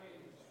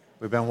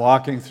We've been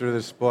walking through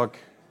this book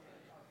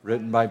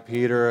written by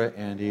Peter,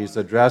 and he's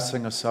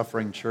addressing a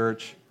suffering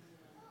church,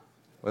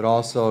 but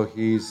also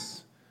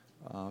he's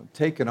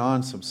taken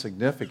on some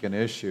significant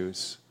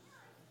issues.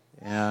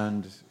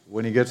 And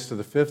when he gets to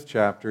the 5th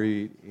chapter,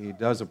 he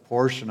does a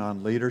portion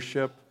on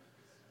leadership,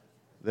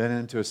 then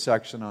into a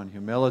section on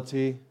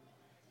humility,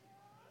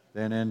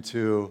 then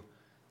into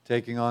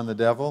taking on the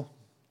devil,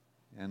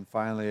 and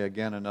finally,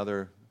 again,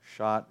 another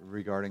shot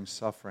regarding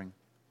suffering.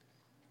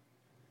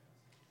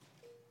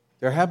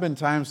 There have been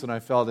times when I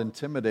felt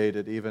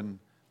intimidated even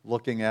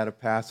looking at a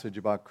passage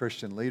about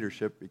Christian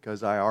leadership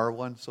because I are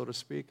one, so to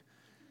speak.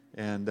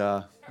 And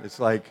it's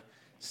like,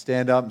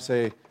 stand up and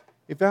say,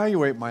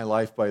 evaluate my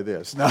life by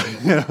this. No,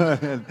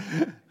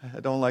 I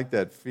don't like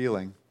that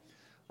feeling.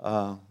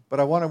 But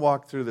I want to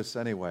walk through this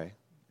anyway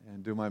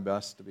and do my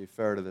best to be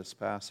fair to this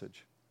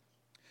passage.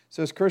 It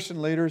says,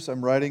 Christian leaders,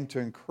 I'm writing to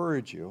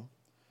encourage you.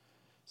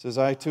 It says,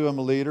 I too am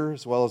a leader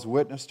as well as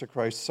witness to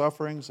Christ's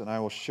sufferings, and I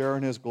will share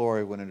in His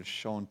glory when it is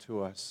shown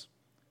to us.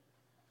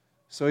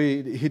 So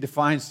he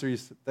defines three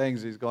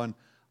things. He's going,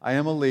 I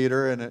am a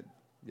leader, and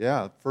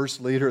first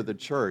leader of the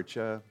church.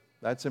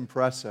 That's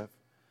impressive.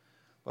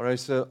 But I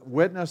said,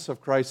 witness of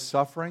Christ's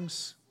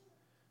sufferings.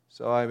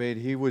 So,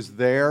 he was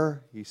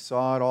there, he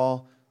saw it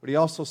all, but he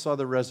also saw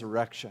the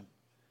resurrection.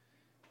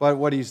 But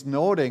what he's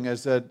noting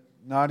is that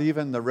not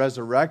even the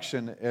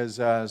resurrection is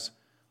as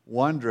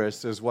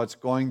wondrous as what's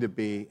going to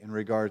be in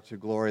regard to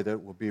glory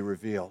that will be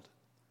revealed.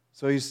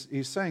 So he's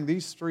saying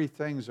these three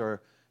things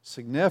are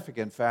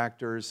significant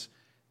factors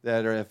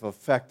that have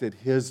affected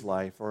his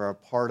life or are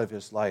part of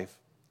his life.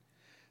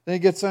 Then he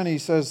gets on, he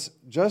says,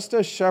 just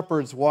as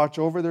shepherds watch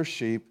over their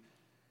sheep,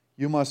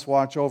 you must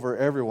watch over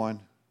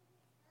everyone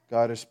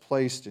God has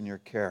placed in your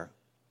care.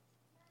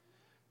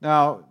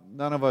 Now,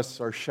 none of us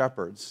are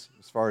shepherds,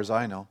 as far as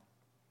I know.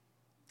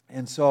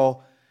 And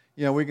so,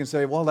 we can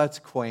say, well, that's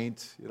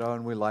quaint,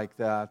 and we like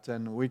that.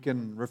 And we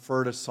can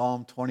refer to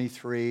Psalm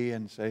 23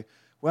 and say,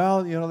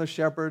 well, the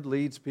shepherd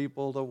leads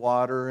people to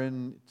water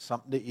and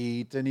something to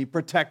eat, and he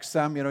protects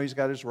them. He's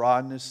got his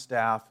rod and his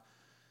staff.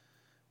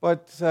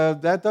 But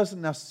that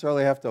doesn't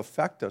necessarily have to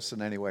affect us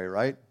in any way,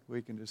 right?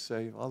 We can just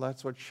say, well,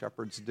 that's what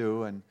shepherds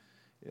do, and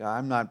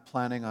I'm not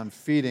planning on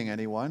feeding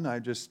anyone. I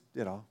just,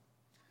 go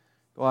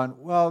on.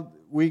 Well,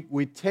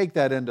 we take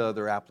that into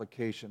other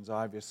applications,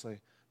 obviously.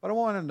 But I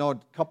want to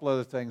note a couple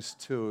other things,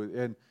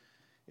 too.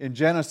 In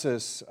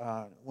Genesis,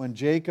 when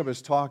Jacob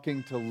is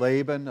talking to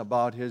Laban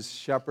about his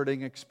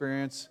shepherding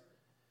experience,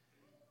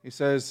 he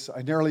says,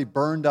 I nearly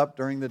burned up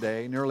during the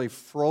day, nearly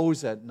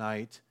froze at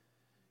night,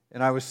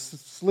 and I was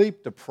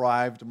sleep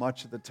deprived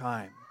much of the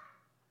time.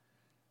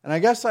 And I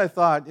guess I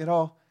thought,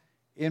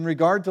 in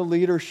regard to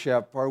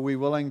leadership, are we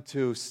willing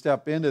to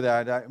step into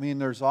that?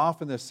 There's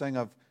often this thing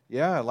of,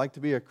 I'd like to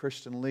be a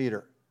Christian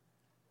leader.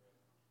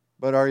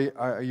 But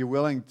are you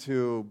willing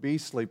to be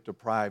sleep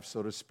deprived,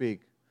 so to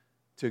speak,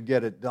 to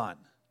get it done?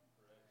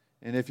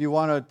 And if you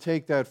want to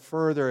take that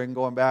further and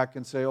going back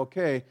and say,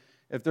 okay,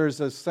 if there's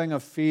this thing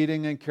of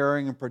feeding and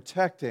caring and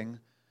protecting,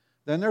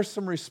 then there's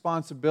some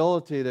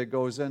responsibility that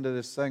goes into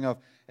this thing of,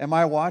 am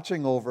I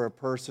watching over a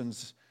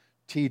person's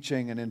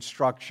teaching and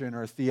instruction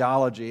or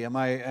theology? Am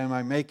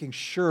I making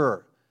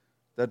sure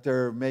that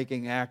they're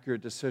making accurate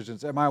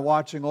decisions? Am I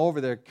watching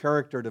over their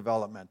character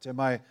development?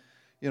 Am I,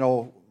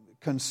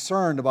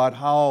 concerned about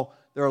how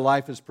their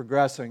life is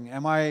progressing?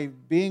 Am I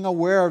being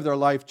aware of their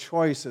life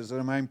choices?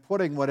 And am I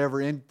putting whatever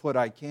input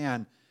I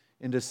can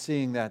into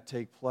seeing that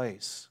take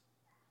place?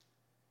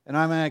 And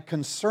am I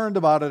concerned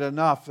about it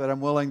enough that I'm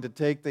willing to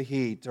take the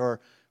heat or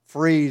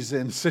freeze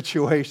in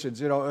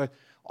situations?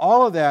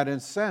 All of that, in a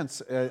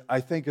sense,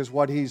 I think is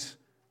what he's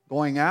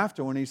going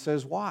after when he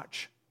says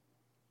watch.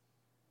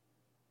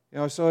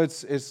 So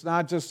it's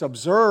not just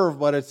observe,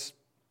 but it's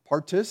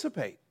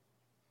participate.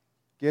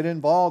 Get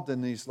involved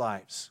in these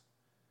lives.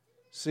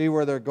 See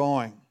where they're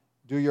going.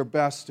 Do your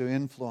best to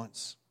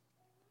influence.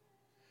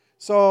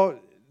 So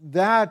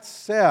that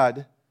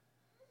said,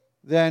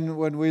 then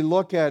when we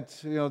look at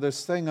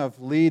this thing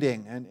of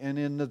leading and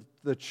in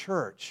the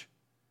church,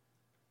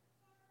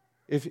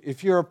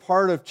 if you're a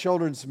part of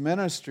children's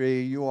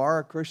ministry, you are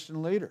a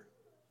Christian leader.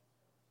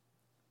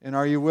 And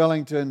are you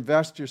willing to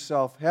invest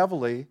yourself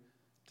heavily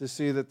to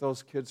see that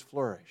those kids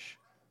flourish?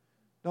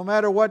 No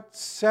matter what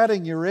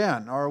setting you're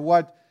in or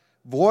what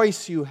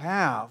voice you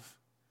have,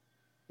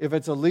 if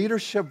it's a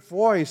leadership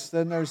voice,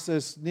 then there's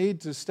this need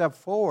to step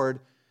forward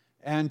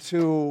and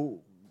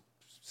to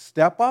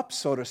step up,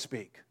 so to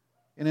speak,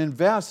 and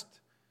invest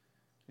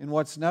in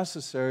what's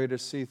necessary to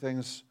see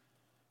things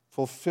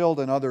fulfilled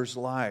in others'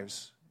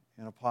 lives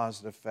in a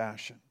positive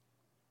fashion.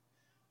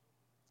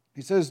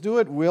 He says, do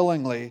it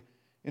willingly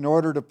in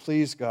order to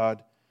please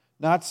God,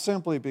 not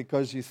simply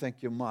because you think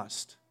you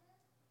must.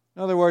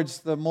 In other words,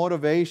 the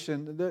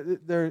motivation,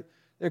 there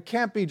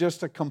can't be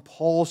just a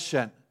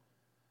compulsion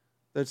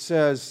that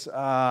says,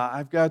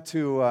 I've got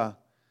to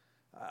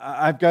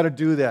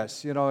do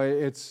this.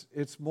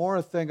 It's more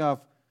a thing of,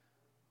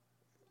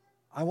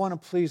 I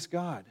want to please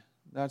God.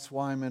 That's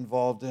why I'm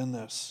involved in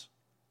this.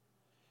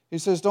 He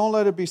says, don't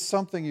let it be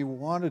something you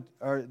wanted,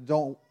 or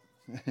don't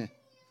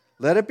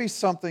let it be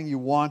something you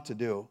want to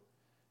do,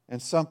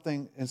 and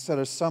something instead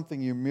of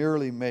something you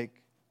merely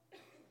make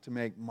to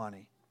make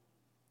money.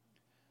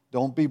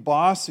 Don't be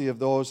bossy of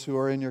those who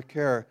are in your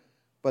care,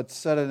 but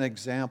set an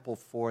example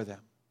for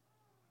them.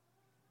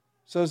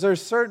 So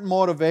there's certain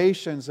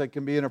motivations that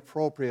can be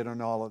inappropriate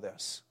in all of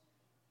this.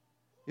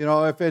 You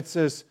know, if it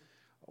says,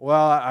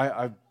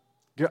 well,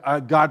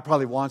 God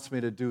probably wants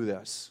me to do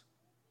this.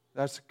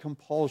 That's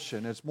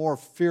compulsion. It's more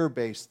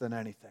fear-based than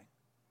anything.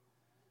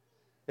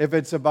 If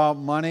it's about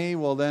money,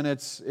 well, then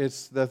it's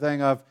the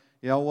thing of,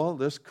 well,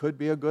 this could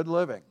be a good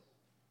living.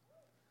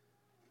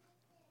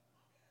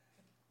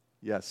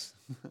 Yes.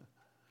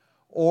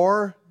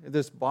 Or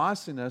this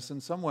bossiness,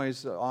 in some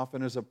ways,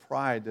 often is a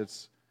pride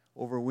that's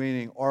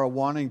overweening, or a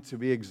wanting to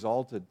be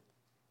exalted,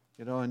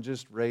 and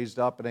just raised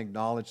up and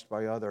acknowledged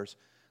by others.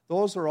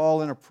 Those are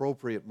all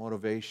inappropriate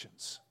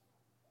motivations.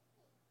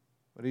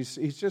 But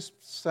he's just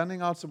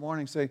sending out some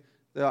warning, saying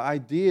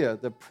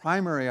the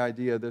primary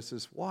idea of this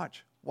is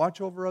watch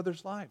over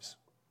others' lives.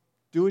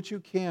 Do what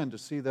you can to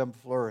see them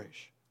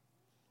flourish.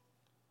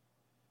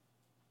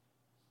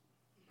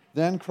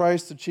 Then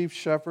Christ, the chief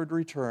shepherd,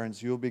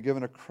 returns. You will be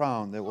given a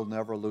crown that will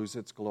never lose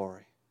its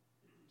glory.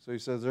 So he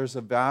says there's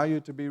a value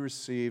to be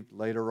received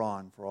later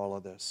on for all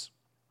of this.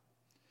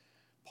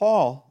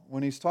 Paul,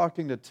 when he's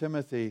talking to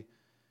Timothy,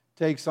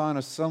 takes on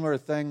a similar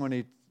thing when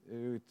he's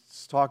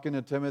talking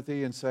to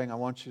Timothy and saying, I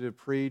want you to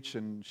preach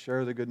and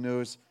share the good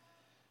news.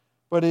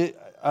 But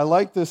I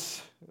like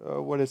this,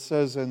 what it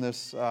says in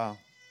this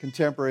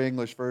contemporary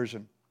English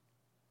version.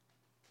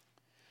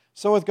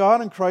 So with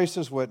God and Christ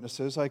as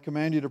witnesses, I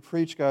command you to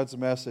preach God's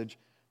message.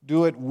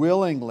 Do it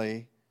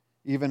willingly,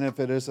 even if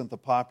it isn't the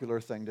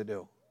popular thing to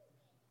do.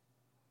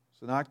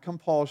 So not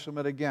compulsion,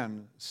 but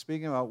again,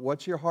 speaking about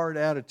what's your heart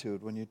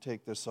attitude when you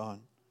take this on.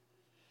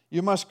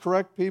 You must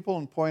correct people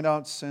and point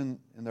out sin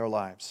in their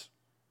lives.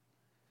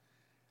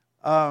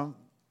 That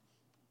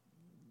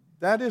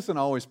isn't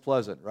always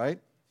pleasant, right?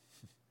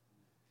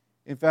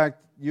 In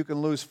fact, you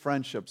can lose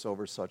friendships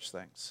over such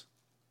things.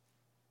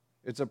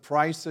 It's a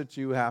price that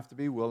you have to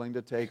be willing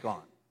to take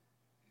on.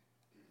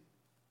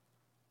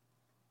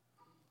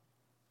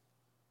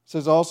 It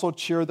says also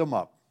cheer them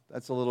up.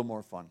 That's a little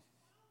more fun.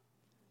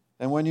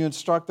 And when you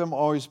instruct them,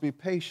 always be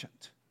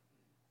patient.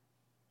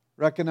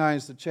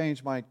 Recognize the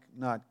change might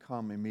not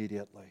come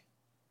immediately. It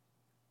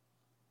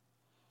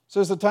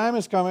says the time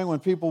is coming when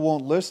people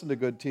won't listen to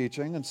good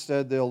teaching.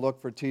 Instead, they'll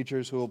look for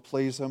teachers who will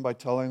please them by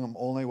telling them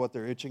only what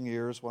their itching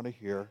ears want to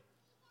hear.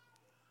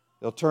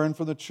 They'll turn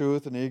from the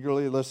truth and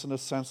eagerly listen to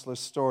senseless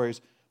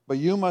stories. But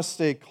you must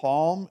stay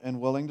calm and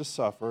willing to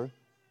suffer.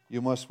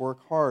 You must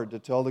work hard to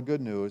tell the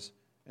good news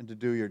and to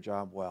do your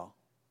job well.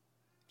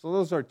 So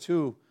those are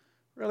two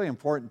really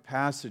important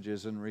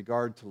passages in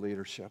regard to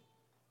leadership.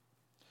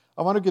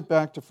 I want to get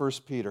back to 1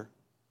 Peter.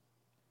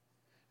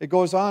 It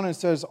goes on and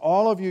says,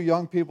 all of you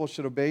young people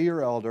should obey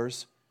your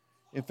elders.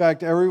 In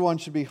fact, everyone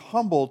should be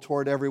humble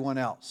toward everyone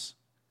else.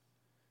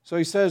 So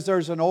he says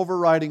there's an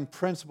overriding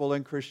principle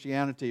in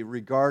Christianity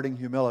regarding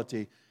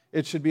humility.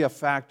 It should be a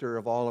factor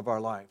of all of our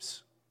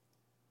lives.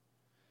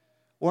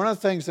 One of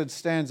the things that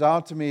stands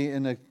out to me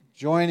in the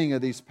joining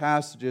of these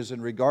passages in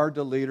regard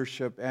to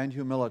leadership and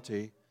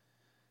humility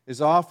is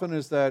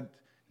that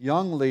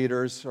young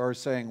leaders are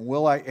saying,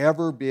 will I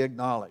ever be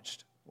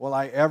acknowledged? Will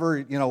I ever,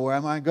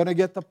 am I going to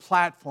get the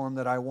platform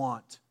that I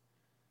want?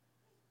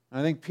 And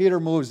I think Peter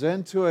moves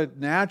into it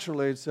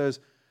naturally. It says,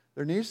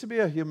 there needs to be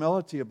a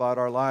humility about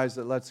our lives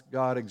that lets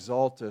God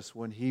exalt us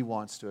when He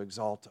wants to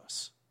exalt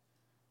us.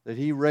 That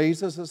He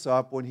raises us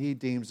up when He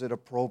deems it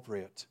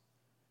appropriate.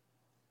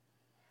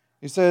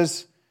 He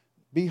says,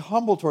 be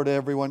humble toward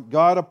everyone.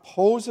 God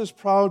opposes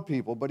proud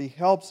people, but He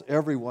helps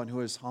everyone who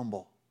is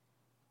humble.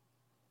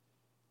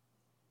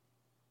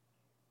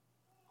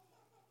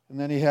 And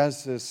then he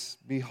has this,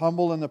 be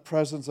humble in the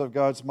presence of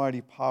God's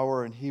mighty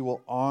power, and He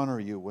will honor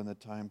you when the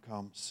time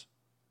comes.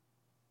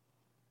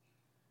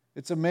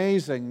 It's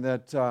amazing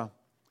that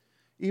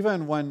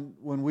even when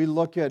we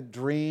look at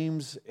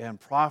dreams and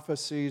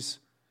prophecies,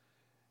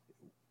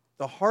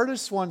 the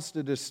hardest ones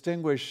to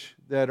distinguish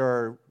that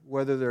are,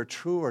 whether they're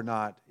true or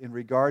not, in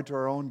regard to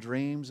our own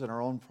dreams and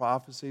our own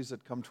prophecies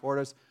that come toward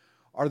us,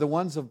 are the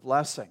ones of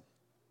blessing.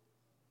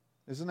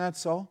 Isn't that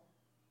so?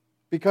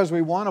 Because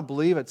we want to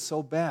believe it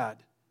so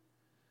bad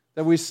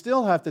that we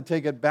still have to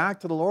take it back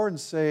to the Lord and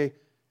say,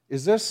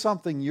 is this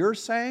something you're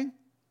saying?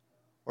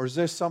 Or is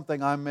this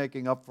something I'm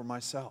making up for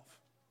myself?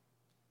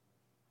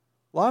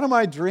 A lot of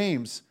my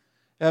dreams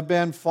have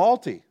been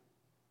faulty.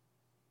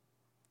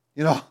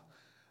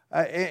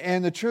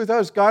 And the truth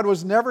is, God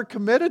was never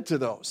committed to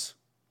those.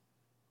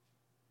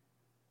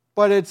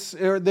 But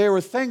they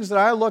were things that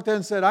I looked at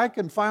and said, I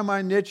can find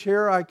my niche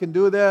here, I can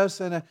do this.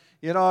 And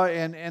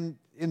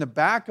in the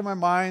back of my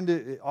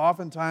mind,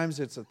 oftentimes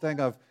it's a thing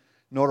of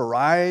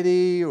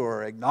notoriety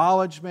or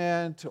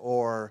acknowledgement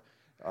or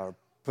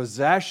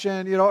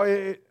possession.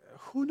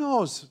 Who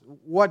knows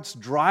what's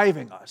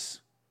driving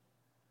us?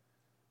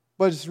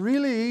 But it's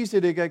really easy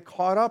to get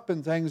caught up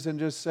in things and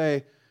just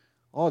say,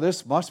 oh,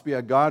 this must be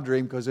a God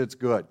dream because it's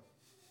good.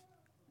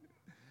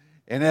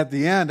 And at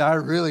the end, I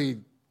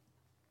really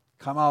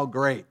come out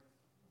great.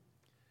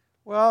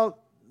 Well,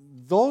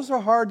 those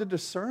are hard to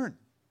discern.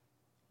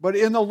 But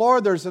in the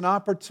Lord, there's an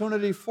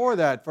opportunity for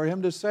that, for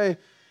Him to say,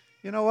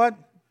 you know what?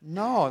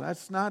 No,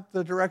 that's not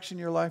the direction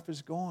your life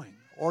is going.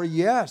 Or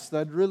yes,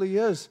 that really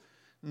is.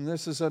 And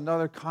this is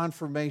another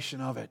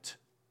confirmation of it.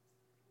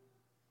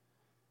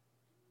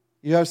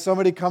 You have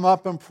somebody come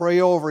up and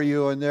pray over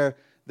you, and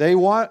they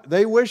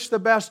wish the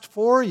best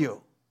for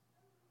you.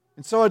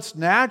 And so it's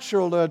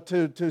natural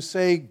to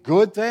say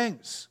good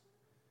things.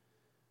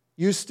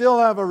 You still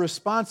have a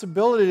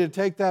responsibility to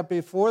take that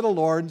before the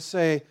Lord and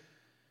say,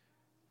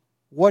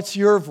 what's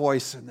your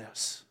voice in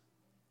this?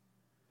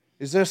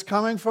 Is this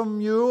coming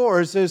from you,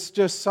 or is this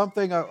just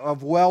something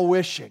of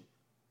well-wishing?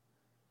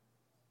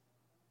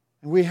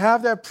 And we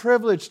have that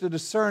privilege to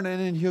discern,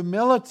 and in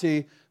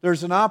humility,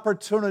 there's an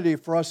opportunity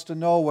for us to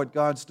know what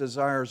God's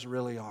desires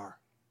really are.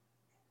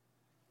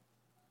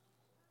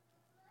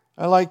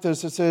 I like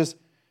this. It says,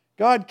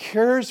 God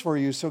cares for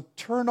you, so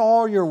turn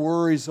all your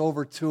worries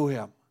over to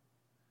Him.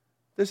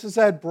 This is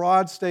that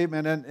broad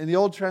statement. And in the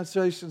old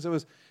translations, it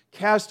was,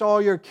 cast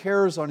all your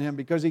cares on Him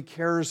because He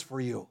cares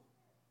for you.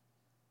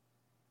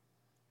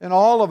 And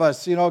all of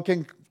us,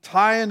 can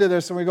tie into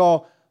this and we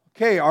go,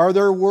 okay, are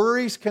there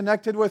worries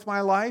connected with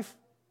my life?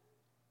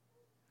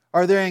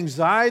 Are there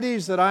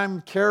anxieties that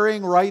I'm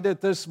carrying right at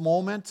this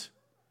moment?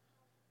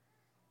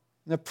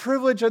 And the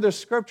privilege of the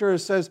Scripture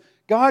says,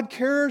 God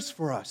cares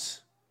for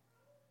us.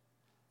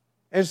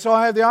 And so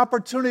I have the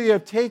opportunity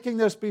of taking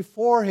this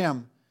before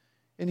Him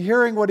and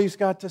hearing what He's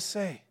got to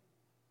say.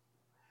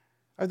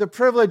 I have the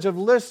privilege of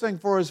listening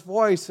for His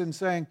voice and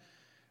saying,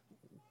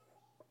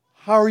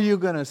 how are you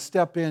going to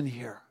step in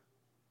here?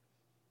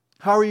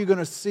 How are you going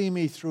to see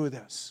me through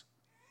this?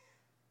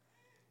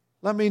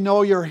 Let me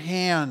know your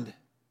hand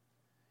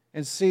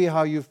and see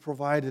how you've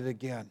provided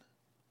again.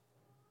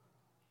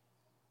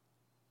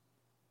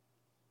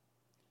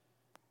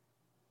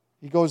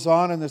 He goes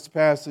on in this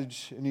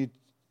passage and he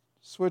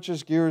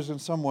switches gears in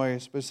some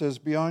ways, but says,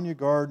 be on your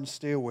guard and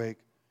stay awake.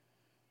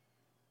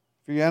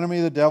 For your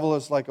enemy, the devil,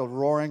 is like a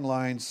roaring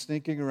lion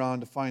sneaking around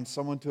to find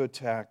someone to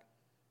attack.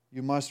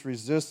 You must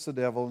resist the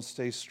devil and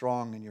stay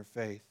strong in your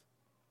faith.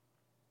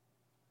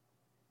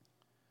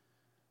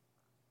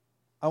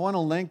 I want to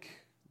link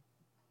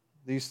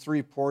these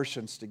three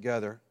portions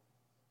together.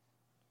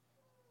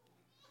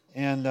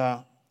 And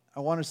I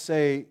want to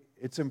say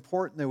it's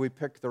important that we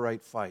pick the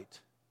right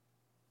fight.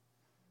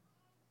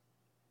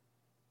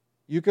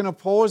 You can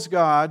oppose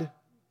God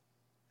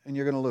and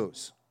you're going to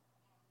lose.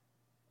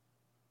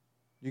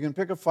 You can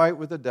pick a fight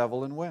with the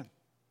devil and win.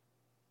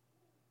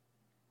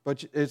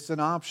 But it's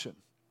an option.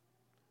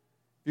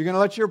 If you're going to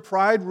let your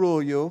pride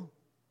rule you,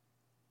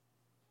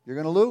 you're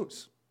going to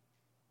lose.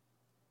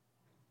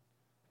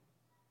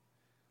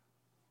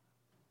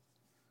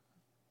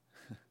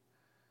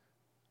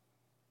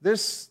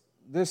 This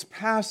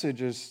passage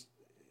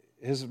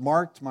has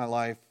marked my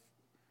life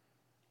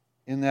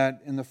in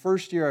that in the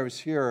first year I was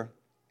here,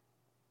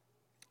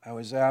 I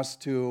was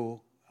asked to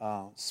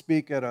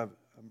speak at a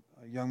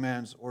young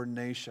man's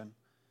ordination,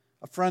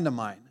 a friend of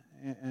mine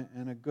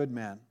and a good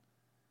man.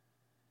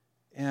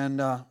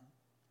 And I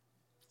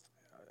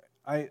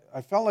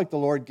felt like the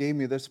Lord gave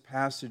me this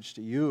passage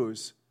to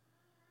use.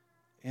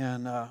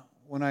 And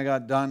when I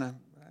got done,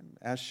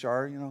 I asked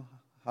Shar,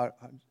 how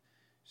he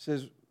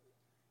says,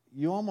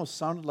 you almost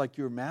sounded like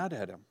you were mad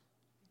at him.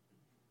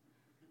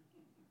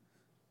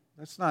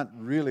 That's not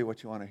really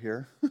what you want to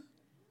hear.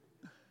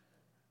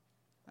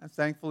 And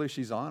thankfully,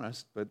 she's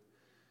honest. But,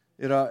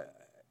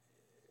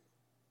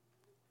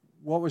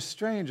 what was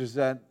strange is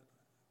that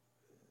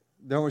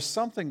there was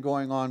something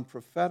going on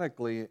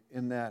prophetically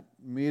in that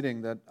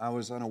meeting that I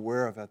was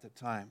unaware of at the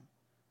time.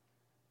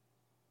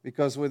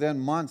 Because within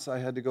months, I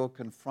had to go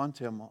confront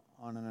him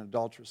on an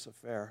adulterous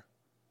affair.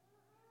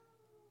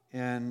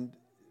 And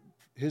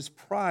his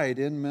pride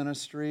in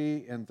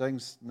ministry and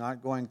things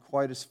not going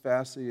quite as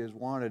fast as he has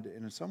wanted,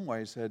 and in some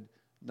ways had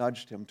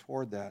nudged him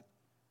toward that.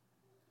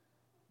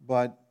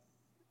 But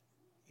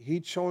he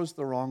chose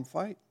the wrong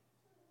fight.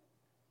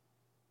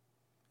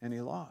 And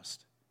he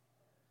lost.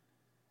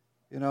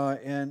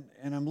 And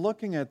I'm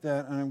looking at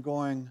that and I'm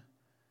going,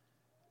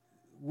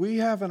 we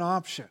have an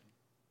option.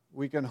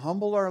 We can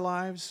humble our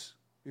lives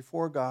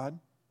before God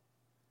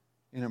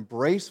and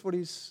embrace what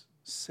He's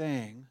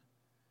saying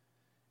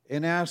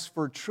and ask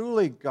for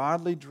truly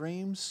godly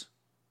dreams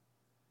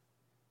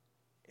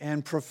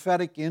and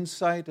prophetic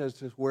insight as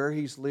to where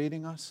He's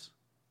leading us,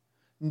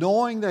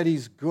 knowing that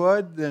He's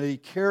good, that He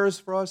cares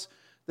for us,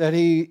 that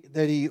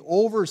He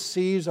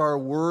oversees our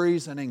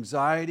worries and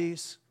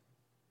anxieties,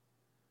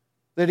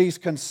 that He's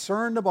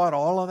concerned about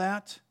all of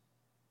that.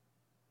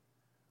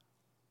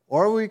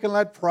 Or we can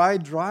let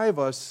pride drive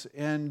us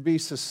and be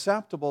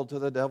susceptible to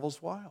the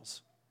devil's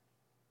wiles.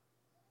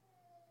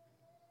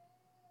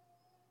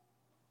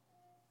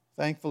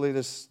 Thankfully,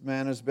 this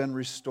man has been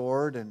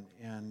restored,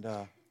 and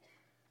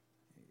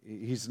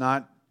he's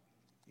not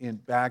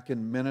back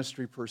in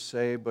ministry per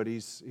se, but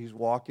he's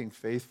walking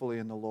faithfully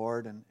in the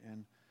Lord, and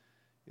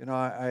you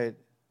know,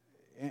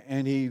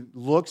 and he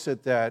looks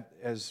at that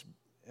as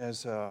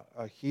a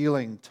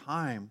healing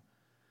time.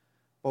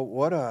 But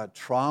what a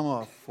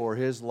trauma for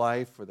his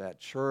life, for that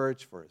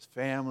church, for his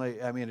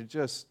family. I mean,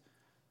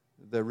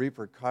 the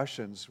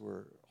repercussions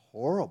were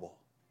horrible.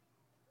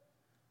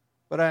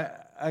 But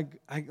I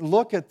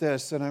look at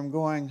this and I'm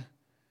going,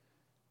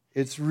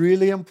 it's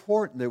really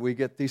important that we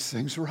get these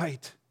things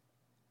right.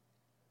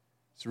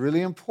 It's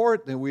really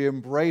important that we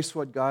embrace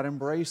what God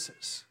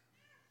embraces.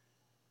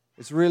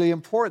 It's really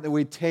important that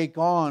we take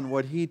on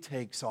what He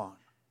takes on.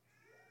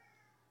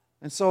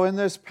 And so in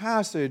this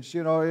passage,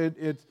 you know,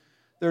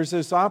 there's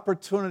this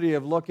opportunity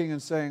of looking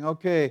and saying,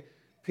 okay,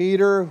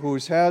 Peter,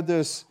 who's had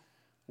this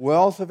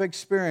wealth of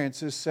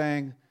experience, is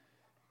saying,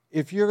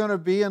 if you're going to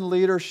be in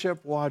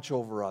leadership, watch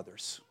over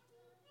others.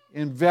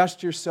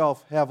 Invest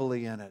yourself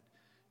heavily in it.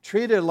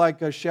 Treat it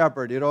like a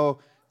shepherd, you know.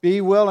 Be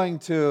willing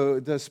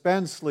to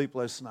spend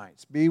sleepless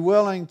nights. Be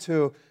willing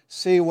to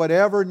see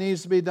whatever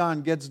needs to be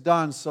done gets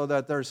done so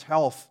that there's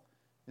health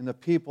in the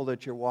people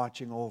that you're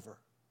watching over.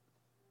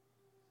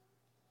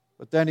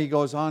 But then he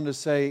goes on to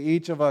say,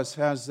 each of us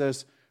has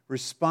this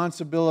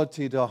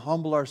responsibility to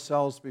humble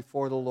ourselves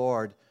before the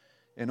Lord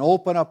and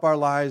open up our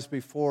lives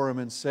before Him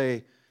and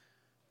say,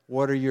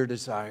 what are your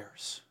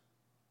desires?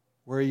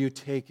 Where are you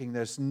taking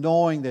this?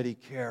 Knowing that He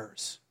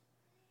cares.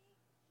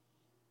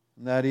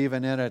 And that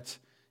even in it,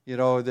 you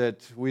know,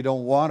 that we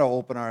don't want to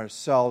open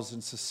ourselves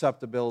in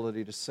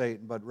susceptibility to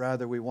Satan, but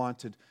rather we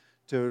want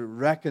to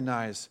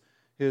recognize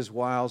his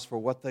wiles for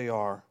what they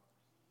are.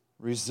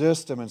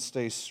 Resist him and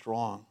stay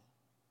strong.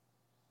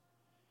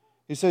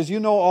 He says, you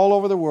know, all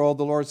over the world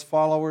the Lord's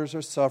followers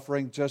are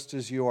suffering just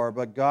as you are,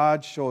 but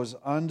God shows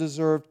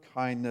undeserved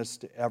kindness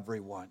to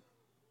everyone.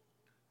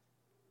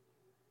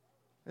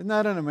 Isn't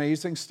that an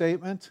amazing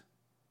statement?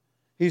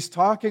 He's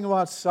talking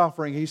about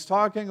suffering. He's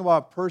talking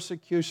about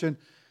persecution.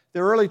 The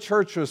early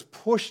church was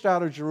pushed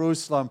out of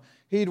Jerusalem.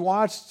 He'd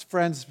watched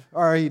friends,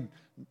 I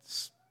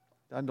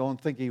don't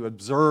think he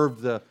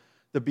observed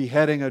the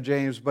beheading of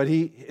James, but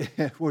he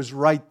was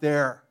right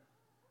there.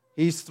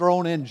 He's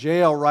thrown in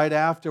jail right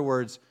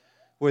afterwards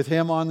with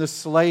him on the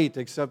slate,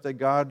 except that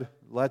God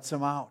lets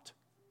him out.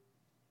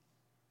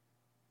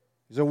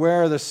 He's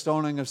aware of the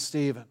stoning of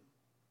Stephen.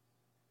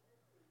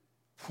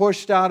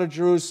 Pushed out of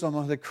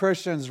Jerusalem, the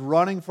Christians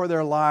running for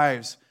their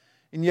lives.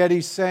 And yet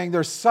he's saying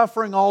there's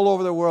suffering all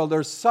over the world.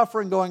 There's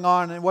suffering going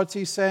on. And what's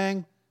he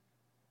saying?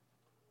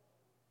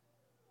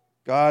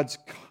 God's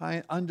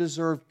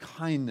undeserved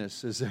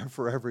kindness is there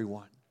for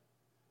everyone.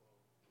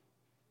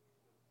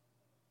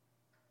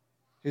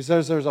 He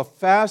says there's a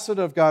facet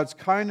of God's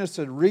kindness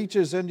that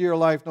reaches into your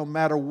life no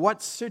matter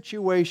what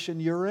situation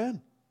you're in.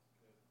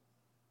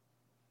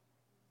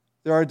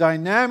 There are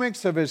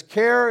dynamics of His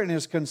care and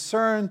His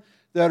concern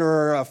that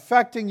are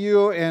affecting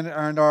you and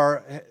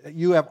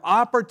you have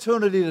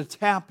opportunity to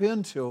tap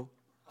into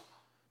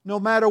no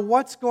matter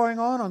what's going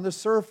on the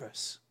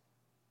surface.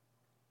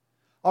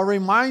 I'll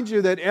remind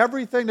you that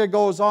everything that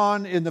goes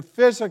on in the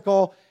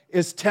physical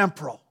is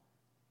temporal.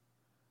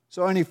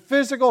 So any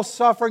physical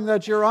suffering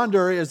that you're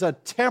under is a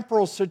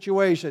temporal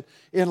situation.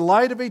 In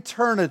light of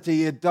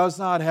eternity, it does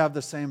not have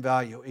the same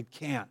value. It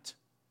can't,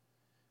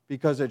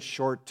 because it's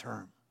short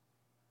term.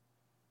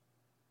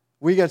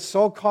 We get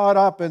so caught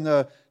up in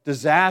the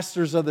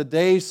disasters of the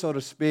day, so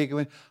to speak. I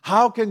mean,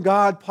 how can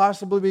God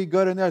possibly be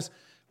good in this?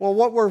 Well,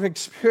 what we're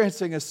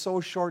experiencing is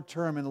so short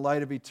term in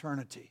light of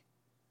eternity.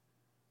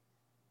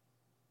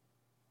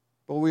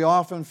 But we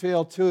often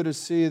fail, too, to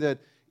see that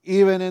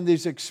even in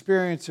these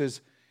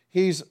experiences,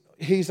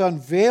 He's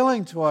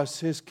unveiling to us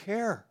His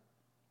care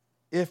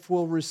if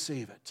we'll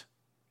receive it.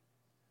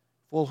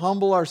 If we'll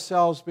humble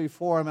ourselves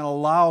before Him and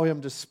allow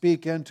Him to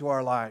speak into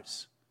our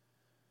lives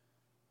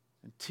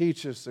and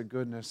teach us the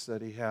goodness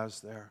that He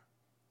has there.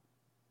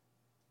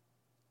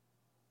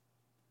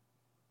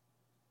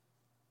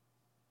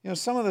 You know,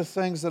 some of the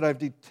things that I've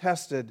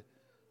detested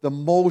the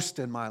most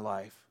in my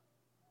life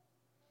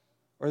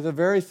are the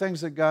very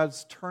things that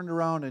God's turned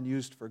around and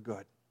used for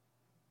good.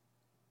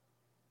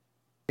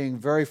 Being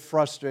very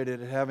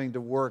frustrated at having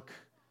to work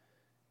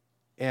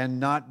and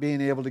not being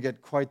able to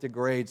get quite the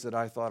grades that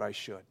I thought I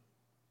should.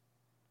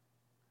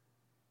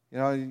 You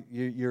know,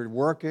 you're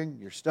working,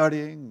 you're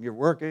studying, you're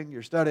working,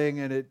 you're studying,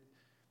 and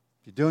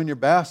you're doing your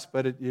best,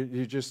 but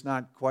you're just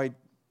not quite,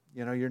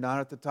 you know, you're not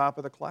at the top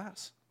of the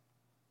class.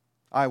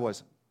 I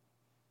wasn't.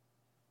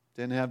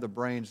 Didn't have the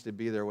brains to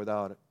be there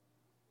without it.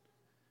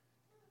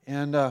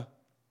 And I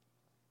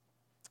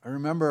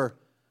remember,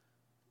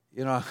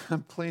 you know,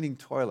 I'm cleaning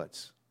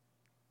toilets,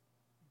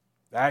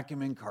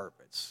 vacuuming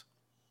carpets,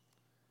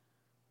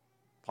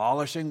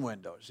 polishing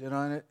windows, you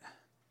know, and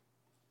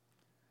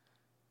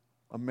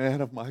a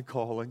man of my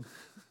calling,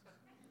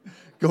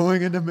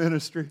 going into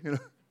ministry, you know,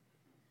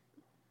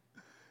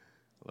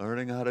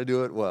 learning how to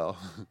do it well.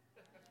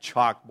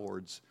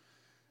 Chalkboards.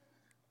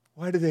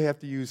 Why do they have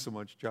to use so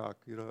much chalk,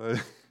 you know?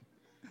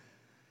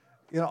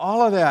 You know,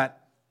 all of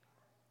that.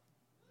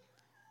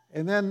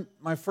 And then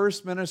my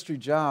first ministry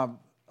job,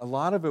 a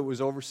lot of it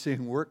was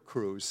overseeing work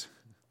crews.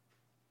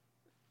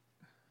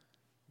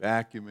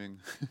 Vacuuming,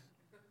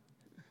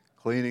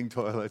 cleaning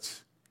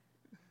toilets,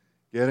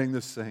 getting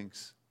the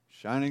sinks,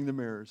 shining the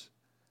mirrors.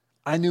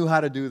 I knew how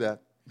to do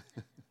that.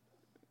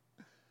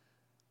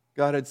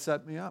 God had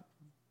set me up.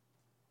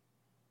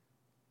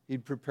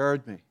 He'd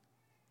prepared me.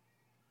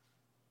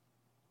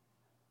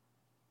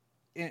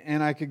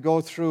 And I could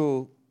go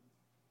through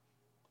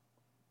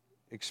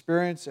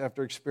experience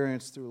after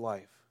experience through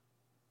life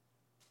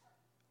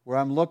where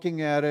I'm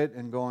looking at it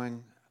and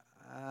going,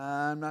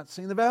 I'm not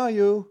seeing the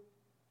value.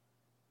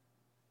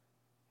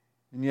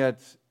 And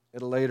yet,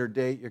 at a later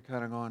date, you're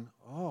kind of going,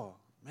 oh,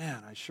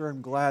 man, I sure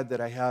am glad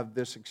that I have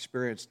this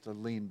experience to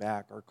lean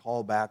back or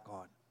call back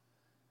on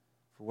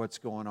for what's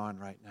going on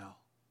right now.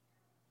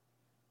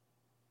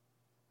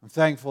 I'm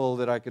thankful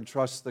that I can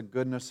trust the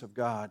goodness of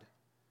God.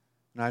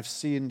 And I've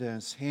seen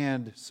His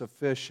hand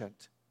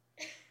sufficient.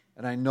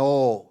 And I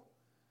know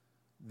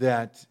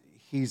that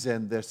He's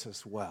in this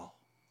as well.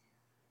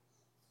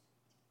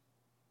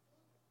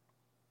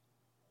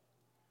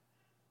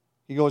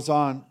 He goes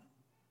on.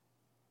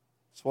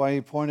 That's why He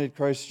appointed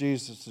Christ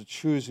Jesus to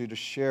choose you to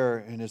share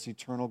in His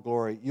eternal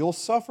glory. You'll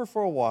suffer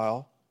for a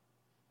while,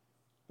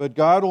 but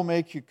God will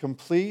make you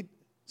complete,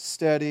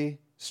 steady,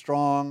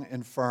 strong,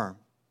 and firm.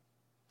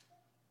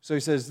 So He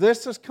says,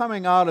 this is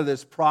coming out of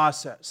this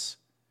process.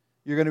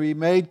 You're going to be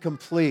made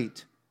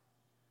complete.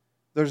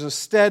 There's a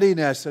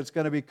steadiness that's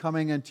going to be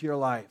coming into your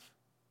life.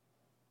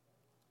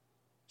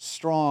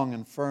 Strong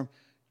and firm.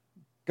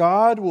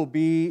 God will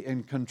be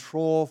in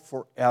control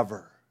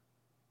forever.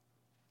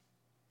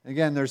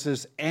 Again, there's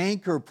this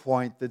anchor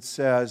point that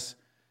says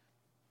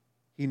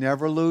He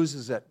never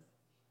loses it.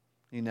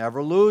 He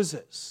never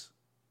loses.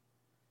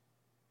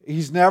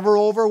 He's never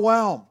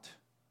overwhelmed.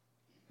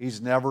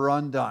 He's never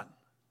undone.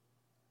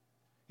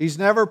 He's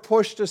never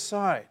pushed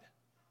aside.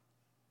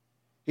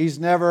 He's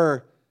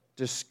never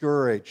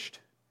discouraged.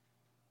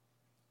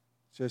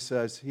 It just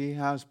says He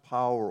has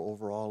power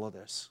over all of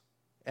this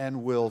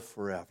and will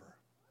forever.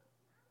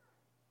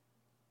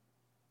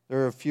 There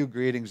are a few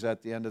greetings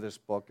at the end of this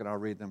book, and I'll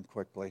read them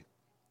quickly.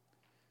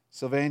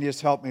 Sylvanus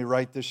helped me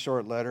write this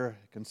short letter.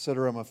 I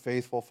consider him a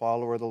faithful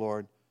follower of the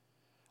Lord.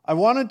 I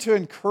wanted to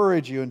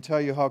encourage you and tell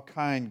you how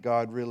kind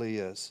God really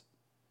is,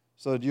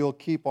 so that you'll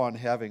keep on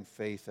having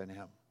faith in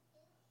Him.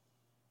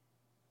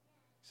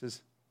 He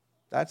says,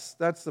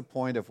 that's the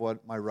point of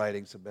what my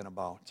writings have been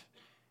about.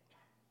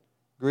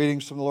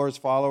 Greetings from the Lord's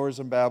followers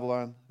in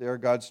Babylon. They are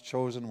God's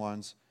chosen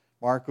ones.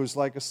 Mark, who's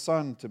like a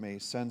son to me,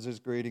 sends his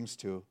greetings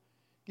too.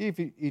 Give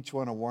each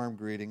one a warm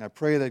greeting. I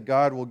pray that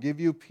God will give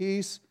you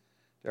peace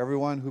to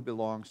everyone who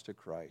belongs to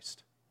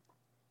Christ.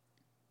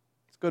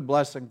 It's a good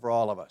blessing for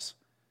all of us.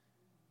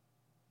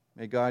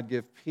 May God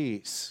give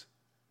peace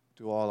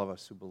to all of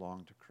us who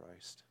belong to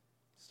Christ.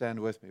 Stand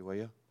with me, will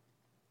you?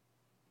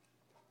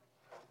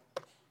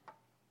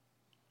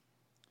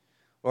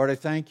 Lord, I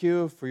thank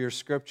You for Your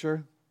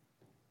Scripture.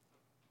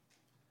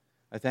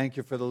 I thank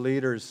You for the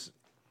leaders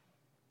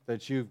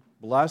that You've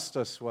blessed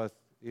us with,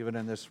 even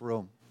in this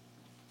room.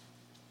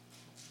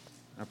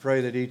 I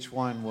pray that each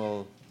one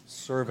will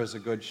serve as a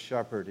good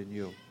shepherd in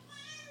You.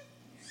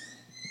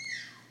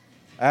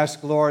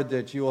 Ask, Lord,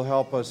 that You will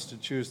help us to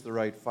choose the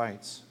right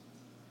fights,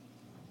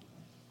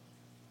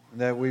 and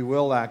that we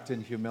will act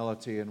in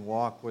humility and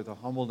walk with a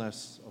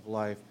humbleness of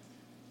life,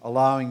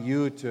 allowing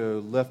You to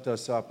lift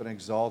us up and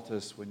exalt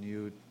us when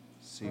You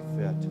see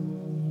fit.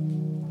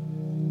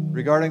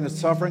 Regarding the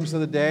sufferings of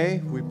the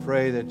day, we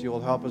pray that You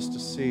will help us to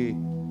see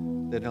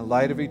that in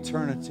light of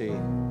eternity,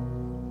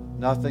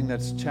 nothing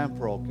that's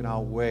temporal can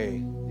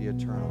outweigh the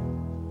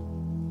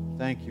eternal.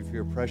 Thank You for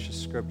Your precious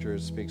Scripture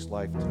that speaks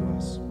life to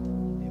us.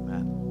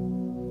 Amen.